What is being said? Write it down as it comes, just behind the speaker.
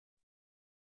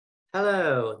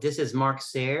Hello, this is Marc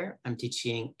Serre. I'm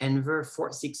teaching ENVR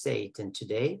 468, and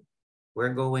today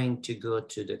we're going to go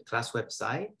to the class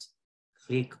website,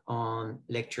 click on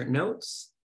lecture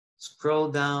notes, scroll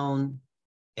down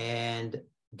and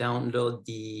download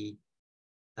the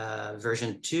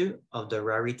version 2 of the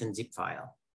Raritan zip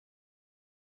file.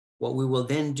 What we will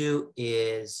then do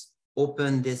is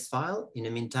open this file. In the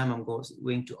meantime, I'm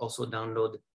going to also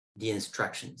download the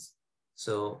instructions.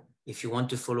 So if you want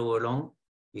to follow along,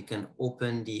 you can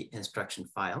open the instruction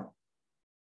file.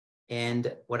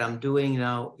 And what I'm doing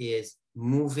now is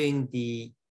moving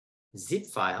the zip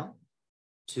file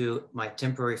to my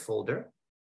temporary folder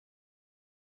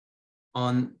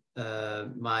on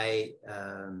my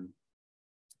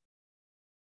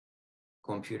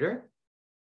computer.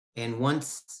 And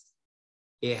once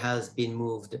it has been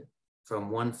moved from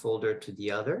one folder to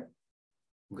the other,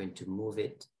 I'm going to move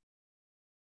it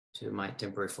to my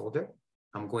temporary folder.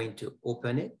 I'm going to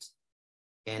open it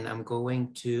and I'm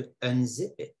going to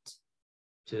unzip it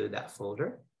to that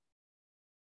folder.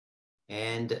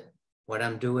 And what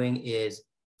I'm doing is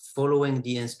following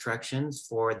the instructions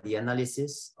for the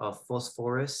analysis of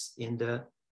phosphorus in the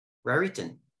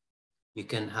Raritan. You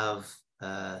can have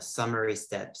summary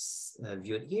steps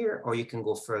viewed here, or you can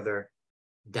go further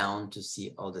down to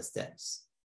see all the steps.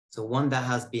 So one that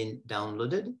has been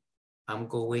downloaded, I'm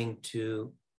going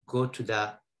to go to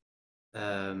that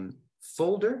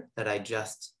folder that I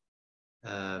just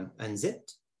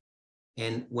unzipped.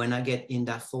 And when I get in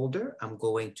that folder, I'm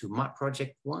going to Map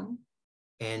Project 1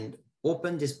 and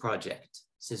open this project.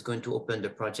 This is going to open the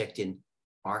project in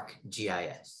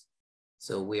ArcGIS.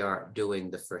 So we are doing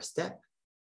the first step.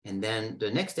 And then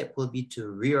the next step will be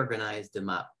to reorganize the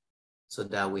map so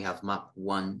that we have map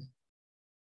 1,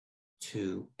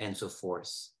 2, and so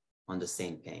forth on the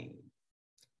same pane.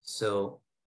 So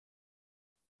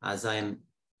as I'm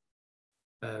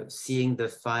seeing the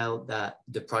file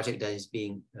the project that is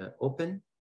being open,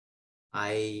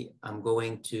 I am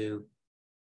going to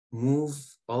move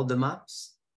all the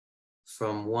maps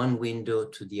from one window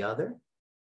to the other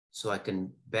so I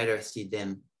can better see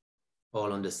them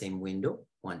all on the same window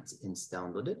once it's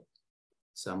downloaded.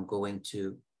 So I'm going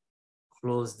to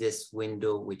close this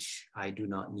window, which I do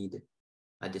not need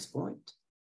at this point.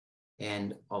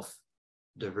 And of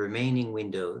the remaining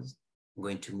windows, I'm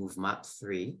going to move map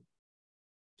 3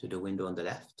 to the window on the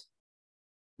left.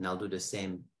 And I'll do the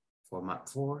same for map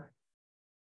 4,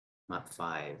 map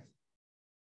 5,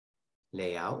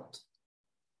 layout.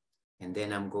 And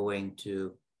then I'm going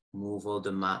to move all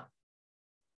the map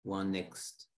one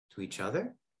next to each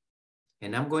other.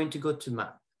 And I'm going to go to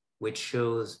map, which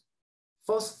shows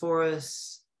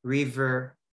phosphorus,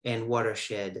 river, and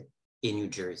watershed in New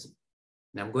Jersey.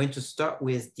 And I'm going to start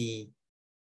with the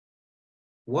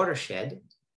watershed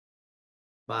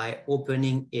by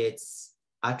opening its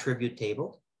attribute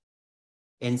table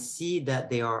and see that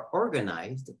they are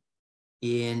organized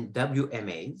in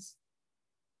WMAs,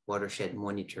 watershed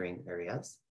monitoring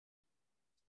areas,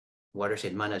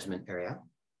 watershed management area,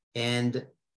 and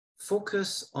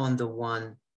focus on the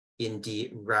one in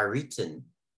the Raritan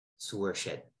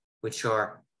sewershed, which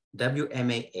are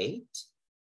WMA 8,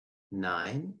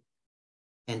 9,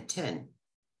 and 10.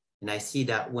 And I see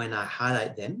that when I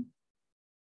highlight them,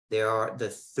 there are the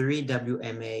 3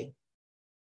 WMA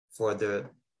for the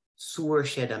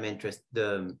sewershed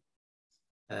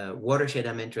watershed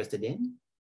I'm interested in.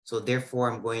 So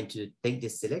therefore, I'm going to take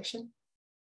this selection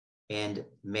and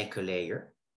make a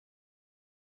layer.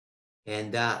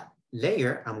 And that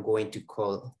layer, I'm going to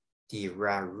call the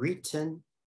Raritan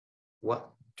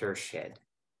watershed.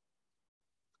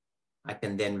 I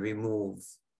can then remove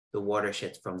the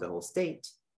watershed from the whole state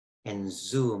and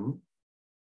zoom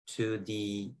to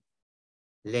the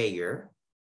layer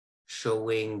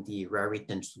showing the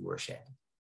Raritan sewershed.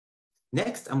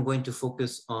 Next, I'm going to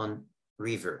focus on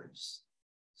rivers.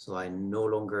 So I no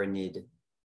longer need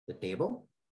the table.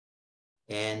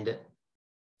 And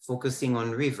focusing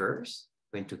on rivers,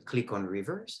 I'm going to click on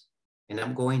rivers, and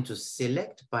I'm going to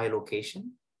select by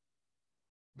location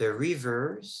the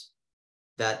rivers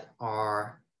that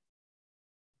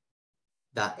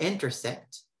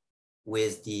intersect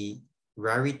with the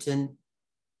Raritan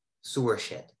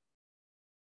sewershed.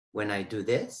 When I do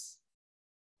this,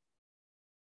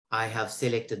 I have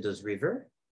selected those rivers.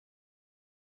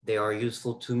 They are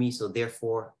useful to me, so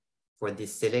therefore, for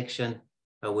this selection,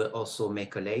 I will also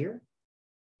make a layer,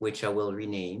 which I will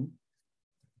rename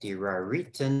the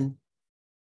Raritan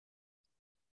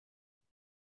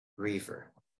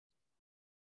river.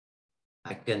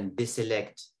 I can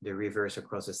deselect the rivers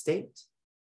across the state,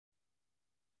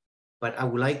 but I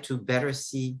would like to better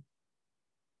see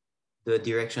the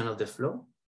direction of the flow.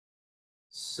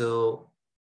 So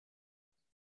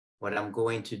what I'm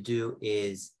going to do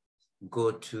is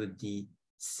go to the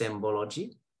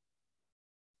symbology.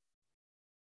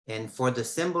 And for the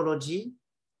symbology,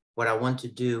 what I want to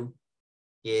do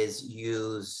is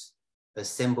use a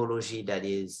symbology that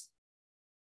is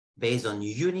based on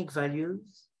unique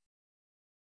values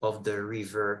of the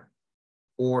river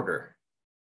order.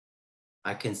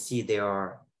 I can see there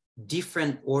are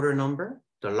different order number.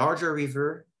 The larger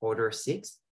river, order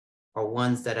 6, are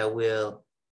ones that I will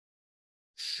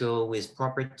show with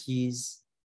properties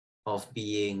of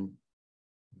being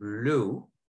blue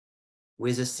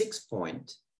with a 6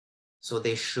 point. So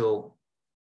they show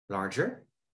larger.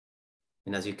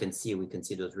 And as you can see, we can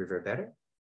see those river better.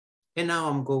 And now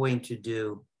I'm going to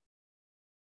do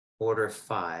order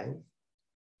 5,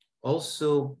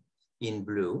 also in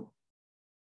blue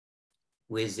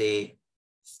with a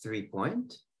 3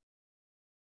 point.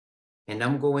 And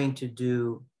I'm going to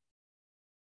do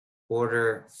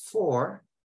order 4,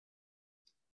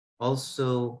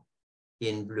 also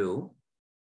in blue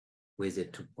with a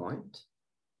 2 point.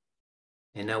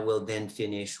 And I will then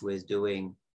finish with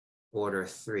doing order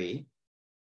 3,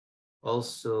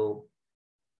 also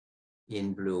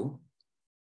in blue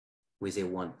with a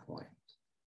 1 point.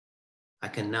 I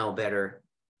can now better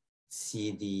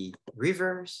see the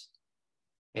rivers.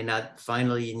 And I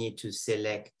finally need to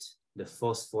select the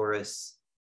phosphorus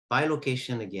by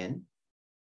location again.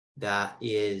 That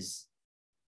is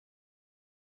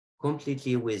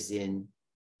completely within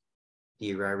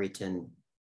the Raritan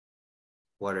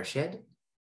watershed.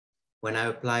 When I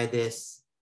apply this,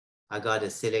 I got a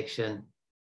selection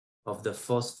of the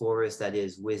phosphorus that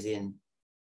is within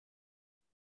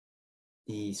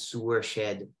the sewer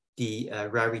shed, the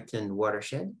Raritan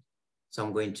watershed. So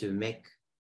I'm going to make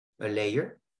a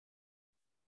layer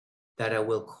that I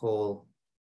will call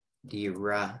the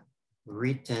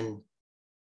Raritan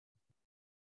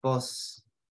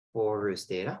phosphorus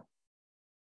data.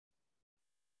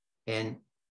 And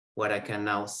what I can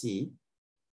now see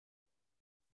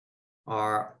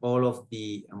are all of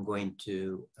the, I'm going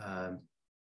to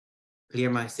clear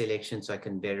my selection so I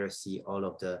can better see all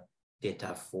of the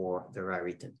data for the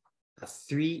Raritan. I have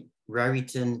 3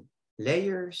 Raritan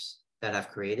layers that I've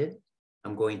created.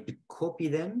 I'm going to copy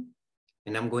them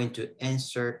and I'm going to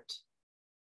insert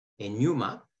a new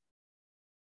map,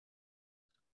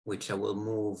 which I will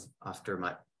move after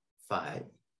map 5.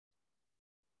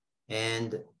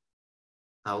 And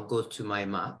I'll go to my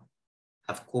map.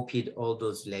 I've copied all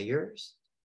those layers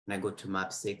and I go to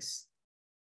map 6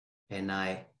 and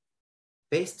I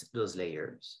paste those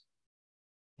layers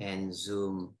and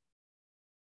zoom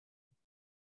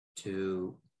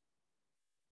to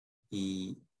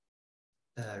the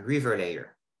river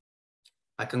layer.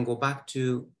 I can go back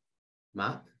to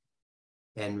map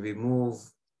and remove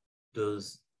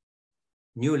those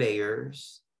new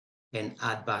layers and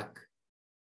add back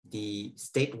the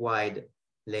statewide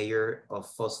layer of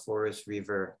phosphorus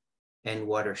river and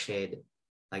watershed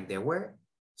like they were.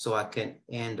 So I can,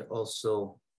 and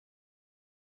also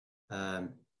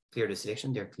clear the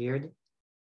selection, they're cleared.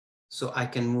 So I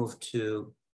can move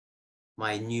to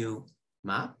my new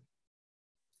map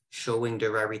showing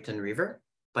the Raritan River.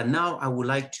 But now I would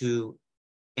like to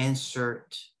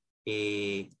insert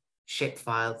a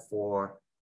shapefile for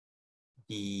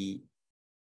the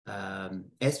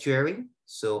estuary.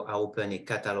 So I open a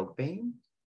catalog pane,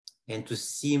 and to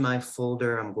see my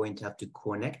folder, I'm going to have to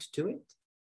connect to it.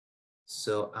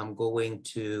 So I'm going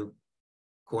to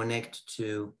connect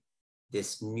to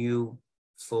this new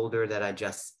folder that I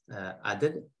just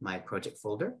added, my project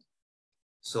folder.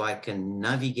 So I can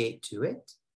navigate to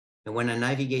it. And when I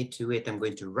navigate to it, I'm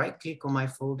going to right click on my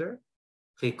folder,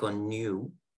 click on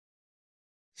new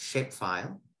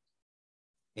shapefile.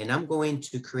 And I'm going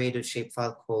to create a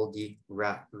shapefile called the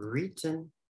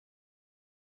Raritan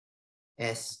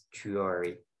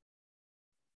estuary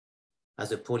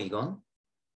as a polygon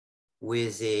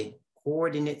with a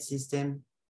coordinate system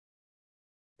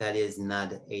that is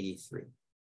NAD 83.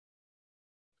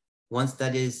 Once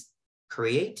that is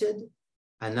created,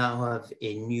 I now have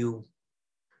a new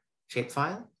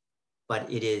shapefile, but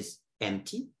it is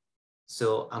empty.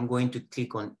 So I'm going to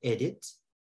click on edit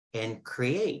and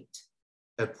create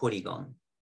a polygon,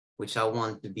 which I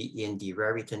want to be in the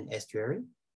Raritan estuary,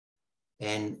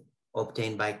 and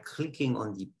obtained by clicking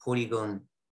on the polygon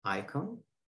icon,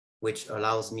 which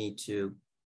allows me to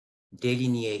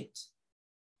delineate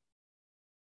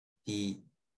the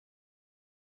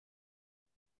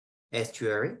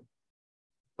estuary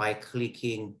by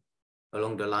clicking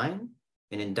along the line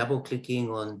and then double clicking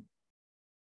on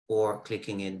or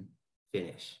clicking in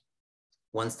finish.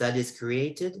 Once that is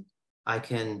created, I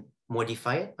can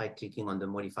modify it by clicking on the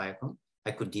modify icon.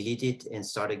 I could delete it and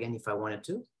start again if I wanted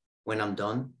to. When I'm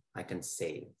done, I can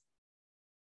save.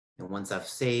 And once I've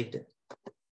saved,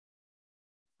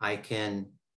 I can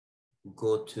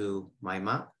go to my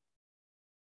map,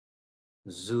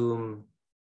 zoom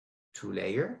to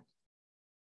layer,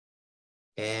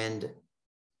 and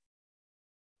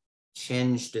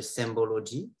change the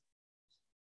symbology.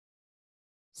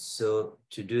 So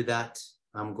to do that,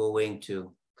 I'm going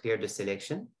to clear the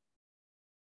selection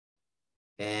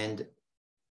and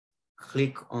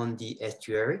click on the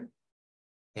estuary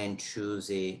and choose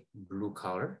a blue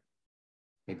color,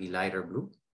 maybe lighter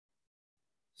blue,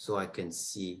 so I can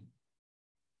see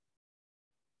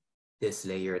this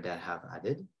layer that I have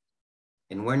added.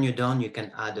 And when you're done, you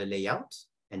can add a layout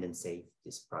and then save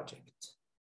this project.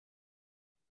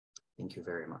 Thank you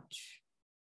very much.